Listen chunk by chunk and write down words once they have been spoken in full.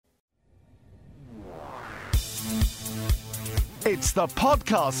It's the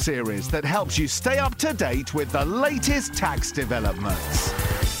podcast series that helps you stay up to date with the latest tax developments.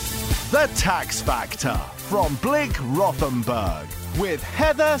 The Tax Factor from Blick Rothenberg with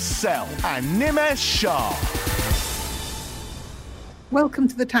Heather Sell and Nimesh Shah. Welcome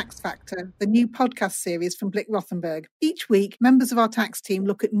to The Tax Factor, the new podcast series from Blick Rothenberg. Each week, members of our tax team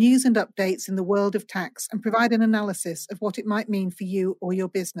look at news and updates in the world of tax and provide an analysis of what it might mean for you or your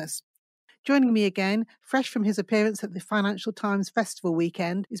business. Joining me again, fresh from his appearance at the Financial Times Festival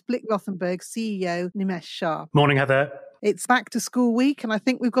weekend, is Blick Rothenberg CEO Nimesh Shah. Morning, Heather. It's back to school week, and I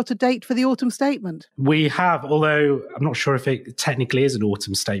think we've got a date for the autumn statement. We have, although I'm not sure if it technically is an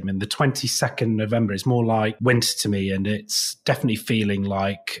autumn statement. The 22nd November is more like winter to me, and it's definitely feeling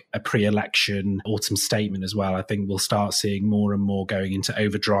like a pre-election autumn statement as well. I think we'll start seeing more and more going into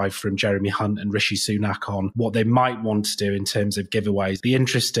overdrive from Jeremy Hunt and Rishi Sunak on what they might want to do in terms of giveaways. The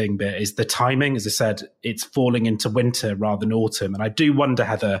interesting bit is the timing. As I said, it's falling into winter rather than autumn. And I do wonder,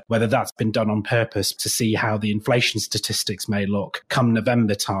 Heather, whether that's been done on purpose to see how the inflation statistics may look come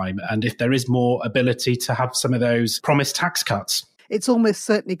November time, and if there is more ability to have some of those promised tax cuts. It's almost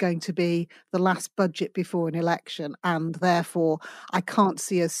certainly going to be the last budget before an election, and therefore I can't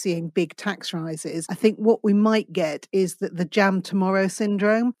see us seeing big tax rises. I think what we might get is that the jam tomorrow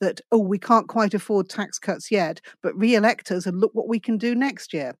syndrome, that, we can't quite afford tax cuts yet, but re-elect us and look what we can do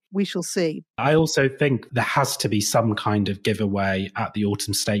next year. We shall see. I also think there has to be some kind of giveaway at the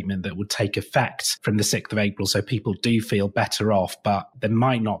autumn statement that would take effect from the 6th of April, so people do feel better off, but there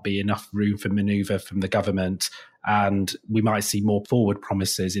might not be enough room for manoeuvre from the government. And we might see more forward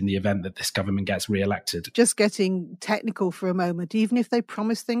promises in the event that this government gets re-elected. Just getting technical for a moment, even if they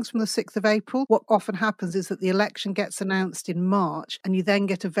promise things from the 6th of April, what often happens is that the election gets announced in March and you then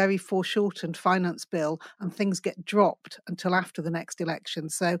get a very foreshortened finance bill and things get dropped until after the next election.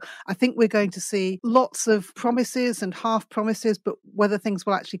 So I think we're going to see lots of promises and half promises, but whether things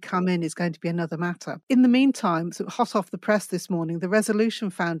will actually come in is going to be another matter. In the meantime, so hot off the press this morning, the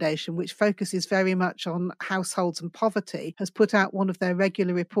Resolution Foundation, which focuses very much on households and poverty, has put out one of their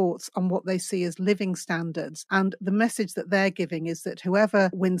regular reports on what they see as living standards. And the message that they're giving is that whoever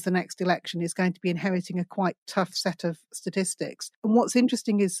wins the next election is going to be inheriting a quite tough set of statistics. And what's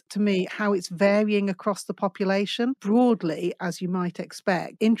interesting is, to me, how it's varying across the population. Broadly, as you might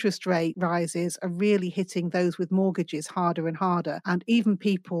expect, interest rate rises are really hitting those with mortgages harder and harder. And even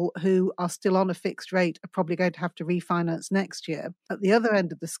people who are still on a fixed rate are probably going to have to refinance next year. At the other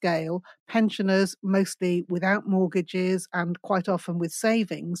end of the scale, pensioners, mostly without mortgages and quite often with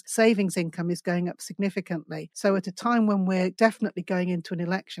savings income is going up significantly. So at a time when we're definitely going into an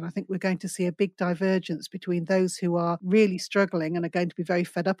election, I think we're going to see a big divergence between those who are really struggling and are going to be very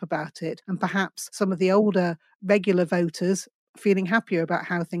fed up about it, and perhaps some of the older regular voters feeling happier about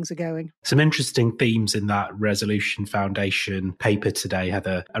how things are going. Some interesting themes in that Resolution Foundation paper today,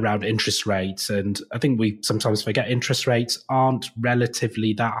 Heather, around interest rates. And I think we sometimes forget interest rates aren't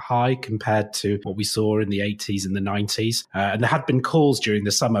relatively that high compared to what we saw in the 80s and the 90s. And there had been calls during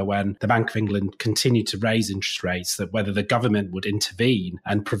the summer when the Bank of England continued to raise interest rates that whether the government would intervene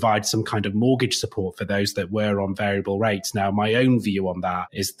and provide some kind of mortgage support for those that were on variable rates. Now, my own view on that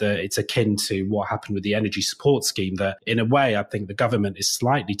is that it's akin to what happened with the energy support scheme, that in a way, I think the government is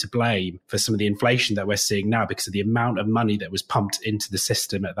slightly to blame for some of the inflation that we're seeing now because of the amount of money that was pumped into the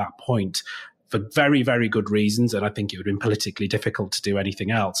system at that point, for very, very good reasons. And I think it would have been politically difficult to do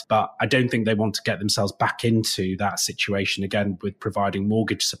anything else. But I don't think they want to get themselves back into that situation again with providing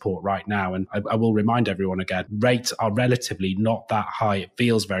mortgage support right now. And I will remind everyone again, rates are relatively not that high. It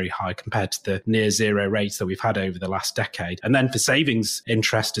feels very high compared to the near zero rates that we've had over the last decade. And then for savings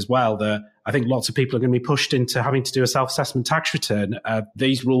interest as well, I think lots of people are going to be pushed into having to do a self-assessment tax return.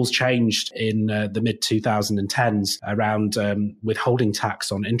 These rules changed in the mid-2010s around withholding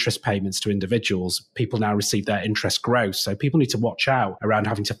tax on interest payments to individuals. People now receive their interest gross. So people need to watch out around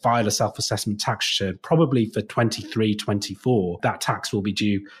having to file a self-assessment tax return, probably for 23, 24. That tax will be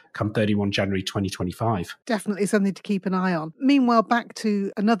due come 31 January 2025. Definitely something to keep an eye on. Meanwhile, back to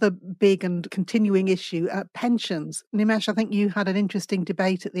another big and continuing issue, pensions. Nimesh, I think you had an interesting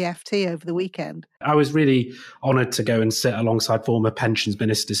debate at the FT over the weekend. I was really honoured to go and sit alongside former Pensions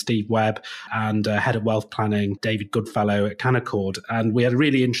Minister Steve Webb and Head of Wealth Planning David Goodfellow at Canaccord. And we had a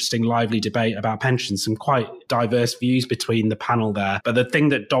really interesting, lively debate about pensions, some quite diverse views between the panel there. But the thing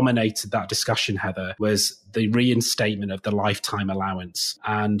that dominated that discussion, Heather, was the reinstatement of the lifetime allowance.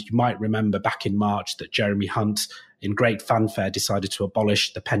 And you might remember back in March that Jeremy Hunt in great fanfare, decided to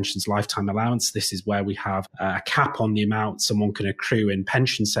abolish the pensions lifetime allowance. This is where we have a cap on the amount someone can accrue in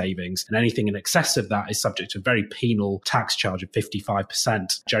pension savings, and anything in excess of that is subject to a very penal tax charge of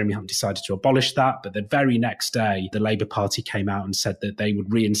 55%. Jeremy Hunt decided to abolish that, but the very next day, the Labour Party came out and said that they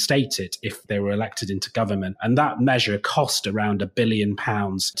would reinstate it if they were elected into government. And that measure cost around £1 billion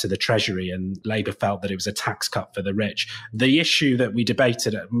to the Treasury, and Labour felt that it was a tax cut for the rich. The issue that we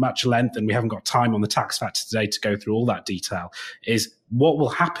debated at much length, and we haven't got time on the tax factor today to go through all that detail, is what will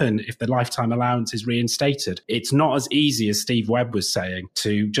happen if the lifetime allowance is reinstated? It's not as easy as Steve Webb was saying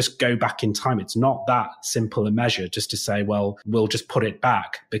to just go back in time. It's not that simple a measure just to say, well, we'll just put it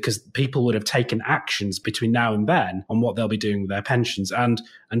back, because people would have taken actions between now and then on what they'll be doing with their pensions. And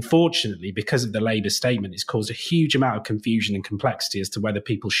unfortunately, because of the Labour statement, it's caused a huge amount of confusion and complexity as to whether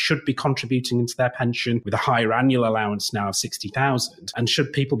people should be contributing into their pension with a higher annual allowance now of 60,000, and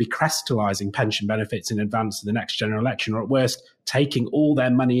should people be crystallising pension benefits in advance of the next general election, or at worst, taking all their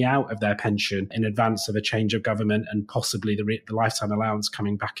money out of their pension in advance of a change of government and possibly the lifetime allowance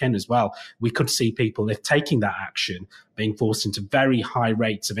coming back in as well. We could see people, if taking that action, being forced into very high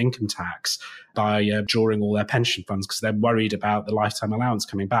rates of income tax by drawing all their pension funds because they're worried about the lifetime allowance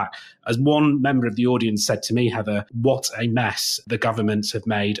coming back. As one member of the audience said to me, Heather, what a mess the governments have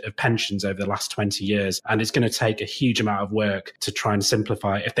made of pensions over the last 20 years. And it's going to take a huge amount of work to try and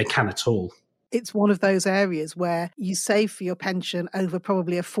simplify it if they can at all. It's one of those areas where you save for your pension over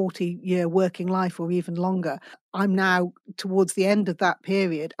probably a 40-year working life or even longer. I'm now towards the end of that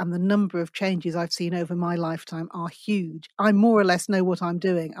period, and the number of changes I've seen over my lifetime are huge. I more or less know what I'm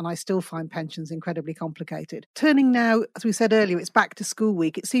doing, and I still find pensions incredibly complicated. Turning now, as we said earlier, it's back to school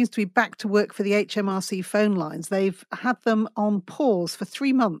week. It seems to be back to work for the HMRC phone lines. They've had them on pause for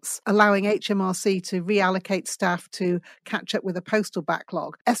 3 months, allowing HMRC to reallocate staff to catch up with a postal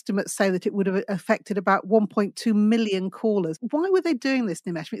backlog. Estimates say that it would have affected about 1.2 million callers. Why were they doing this,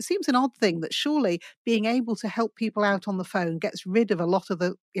 Nimesh? It seems an odd thing that surely being able to help people out on the phone gets rid of a lot of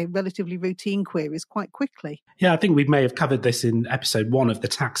the relatively routine queries quite quickly. Yeah, I think we may have covered this in episode 1 of the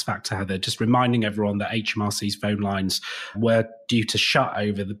tax factor, Heather, just reminding everyone that HMRC's phone lines were due to shut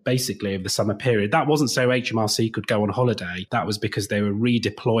over basically over the summer period. That wasn't so HMRC could go on holiday. That was because they were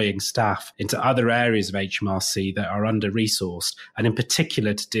redeploying staff into other areas of HMRC that are under-resourced, and in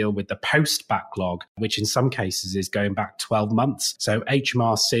particular to deal with the post backlog, which in some cases is going back 12 months. So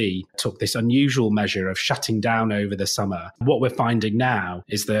HMRC took this unusual measure of shutting down over the summer. What we're finding now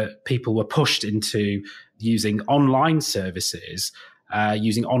is that people were pushed into using online services,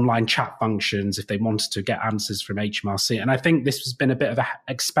 using online chat functions if they wanted to get answers from HMRC. And I think this has been a bit of an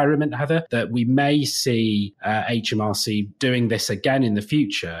experiment, Heather, that we may see HMRC doing this again in the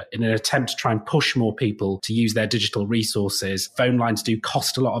future in an attempt to try and push more people to use their digital resources. Phone lines do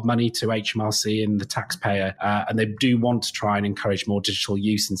cost a lot of money to HMRC and the taxpayer, and they do want to try and encourage more digital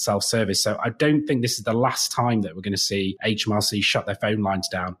use and self-service. So I don't think this is the last time that we're going to see HMRC shut their phone lines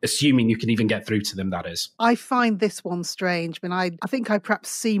down, assuming you can even get through to them, that is. I find this one strange. I mean, I think I perhaps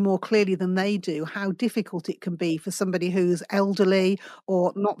see more clearly than they do how difficult it can be for somebody who's elderly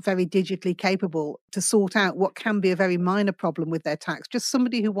or not very digitally capable to sort out what can be a very minor problem with their tax. Just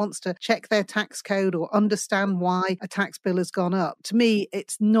somebody who wants to check their tax code or understand why a tax bill has gone up. To me,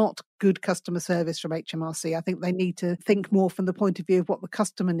 it's not good customer service from HMRC. I think they need to think more from the point of view of what the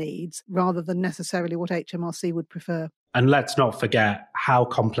customer needs rather than necessarily what HMRC would prefer. And let's not forget how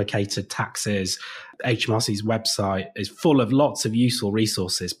complicated tax is. HMRC's website is full of lots of useful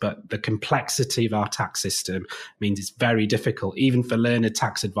resources, but the complexity of our tax system means it's very difficult, even for learned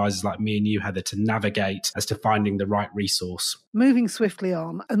tax advisors like me and you, Heather, to navigate as to finding the right resource. Moving swiftly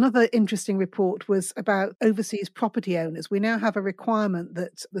on, another interesting report was about overseas property owners. We now have a requirement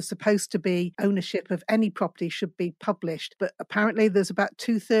that there's supposed to be ownership of any property should be published, but apparently there's about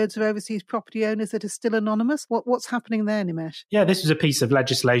 2/3 of overseas property owners that are still anonymous. What's happening there, Nimesh? Yeah, this was a piece of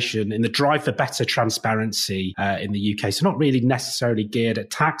legislation in the drive for better transparency in the UK. So not really necessarily geared at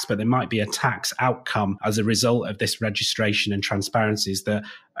tax, but there might be a tax outcome as a result of this registration and transparency, is that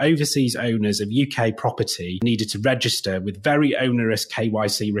overseas owners of UK property needed to register with very onerous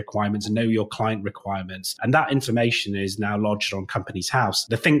KYC requirements and know your client requirements. And that information is now lodged on Companies House.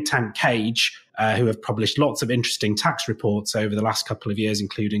 The think tank Cage, who have published lots of interesting tax reports over the last couple of years,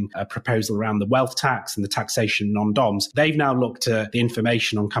 including a proposal around the wealth tax and the taxation of non-doms. They've now looked at the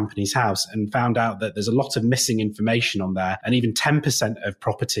information on Companies House and found out that there's a lot of missing information on there. And even 10% of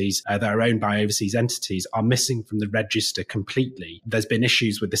properties that are owned by overseas entities are missing from the register completely. There's been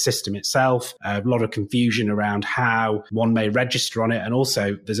issues with with the system itself, a lot of confusion around how one may register on it. And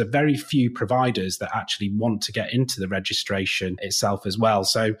also there's a very few providers that actually want to get into the registration itself as well.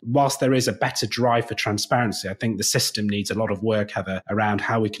 So whilst there is a better drive for transparency, I think the system needs a lot of work, Heather, around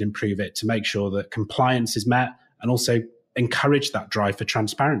how we can improve it to make sure that compliance is met and also encourage that drive for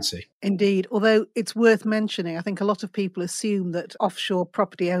transparency. Indeed, although it's worth mentioning, I think a lot of people assume that offshore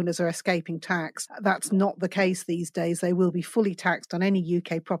property owners are escaping tax. That's not the case these days. They will be fully taxed on any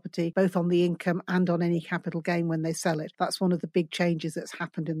UK property, both on the income and on any capital gain when they sell it. That's one of the big changes that's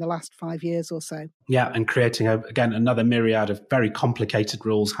happened in the last 5 years or so. Yeah, and creating, again, another myriad of very complicated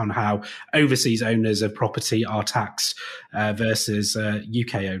rules on how overseas owners of property are taxed versus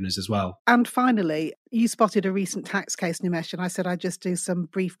UK owners as well. And finally, you spotted a recent tax case, Nimesh, and I said I'd just do some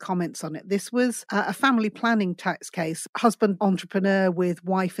brief comments on it. This was a family planning tax case, husband entrepreneur with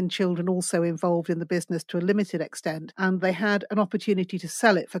wife and children also involved in the business to a limited extent, and they had an opportunity to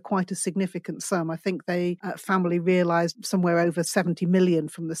sell it for quite a significant sum. I think they family realised somewhere over 70 million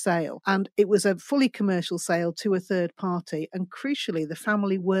from the sale, and it was a fully commercial sale to a third party, and crucially the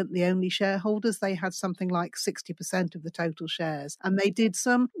family weren't the only shareholders. They had something like 60% of the total shares, and they did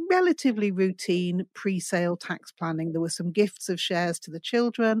some relatively routine pre-sale tax planning. There were some gifts of shares to the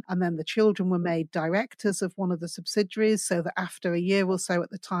children, and then the children were made directors of one of the subsidiaries, so that after a year or so at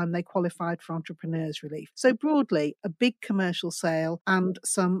the time they qualified for entrepreneurs relief. So broadly, a big commercial sale and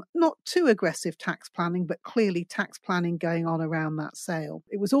some not too aggressive tax planning, but clearly tax planning going on around that sale.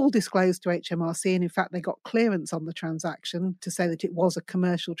 It was all disclosed to HMRC, and in fact they got clearance on the transaction to say that it was a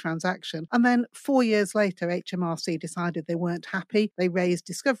commercial transaction. And then 4 years later, HMRC decided they weren't happy. They raised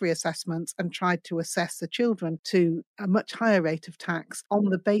discovery assessments and tried to assess the children to a much higher rate of tax on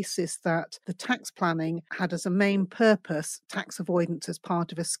the basis that the tax planning had as a main purpose tax avoidance as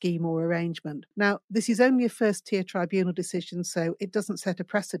part of a scheme or arrangement. Now, this is only a first-tier tribunal decision, so it doesn't set a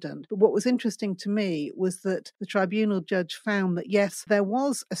precedent. But what was interesting to me was that the tribunal judge found that, yes, there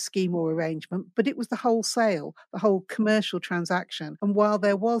was a scheme or arrangement, but it was the whole sale, the whole commercial transaction. And while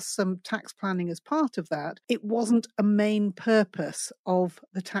there was some tax planning as part of that, it wasn't a main purpose of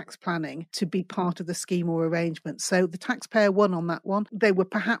the tax planning to be part of the scheme or arrangement. So the taxpayer won on that one. They were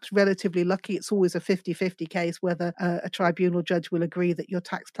perhaps relatively lucky. It's always a 50-50 case whether a tribunal judge will agree that your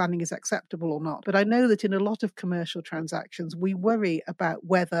tax planning is acceptable or not. But I know that in a lot of commercial transactions, we worry about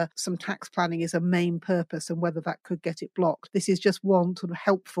whether some tax planning is a main purpose and whether that could get it blocked. This is just one sort of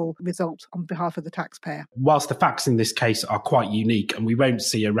helpful result on behalf of the taxpayer. Whilst the facts in this case are quite unique, and we won't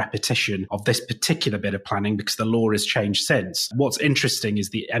see a repetition of this particular bit of planning because the law has changed since, what's interesting is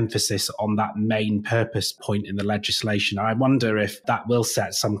the emphasis on that main purpose point in the legislation. I wonder if that will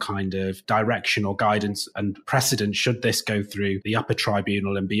set some kind of direction or guidance and precedent should this go through the upper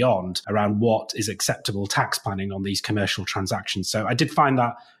tribunal and beyond around what is acceptable tax planning on these commercial transactions. So I did find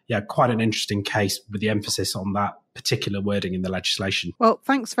that, quite an interesting case with the emphasis on that particular wording in the legislation. Well,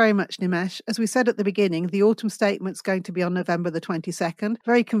 thanks very much, Nimesh. As we said at the beginning, the autumn statement's going to be on November the 22nd.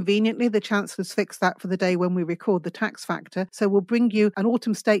 Very conveniently, the Chancellor's fixed that for the day when we record the tax factor. So we'll bring you an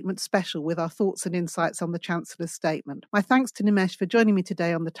autumn statement special with our thoughts and insights on the Chancellor's statement. My thanks to Nimesh for joining me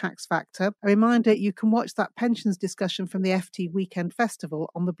today on the tax factor. A reminder, you can watch that pensions discussion from the FT Weekend Festival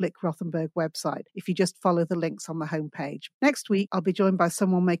on the Blick Rothenberg website if you just follow the links on the homepage. Next week, I'll be joined by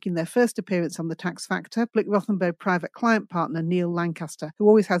someone making their first appearance on the tax factor, Blick Rothenberg private client partner Neil Lancaster, who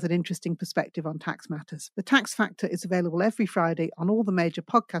always has an interesting perspective on tax matters. The Tax Factor is available every Friday on all the major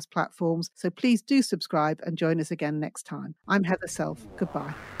podcast platforms, so please do subscribe and join us again next time. I'm Heather Self.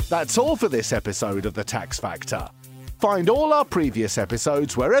 Goodbye. That's all for this episode of The Tax Factor. Find all our previous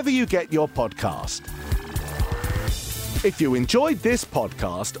episodes wherever you get your podcast. If you enjoyed this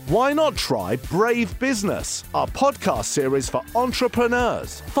podcast, why not try Brave Business, our podcast series for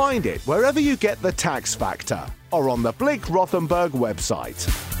entrepreneurs? Find it wherever you get The Tax Factor or on the Blick Rothenberg website.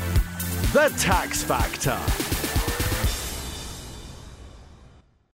 The Tax Factor.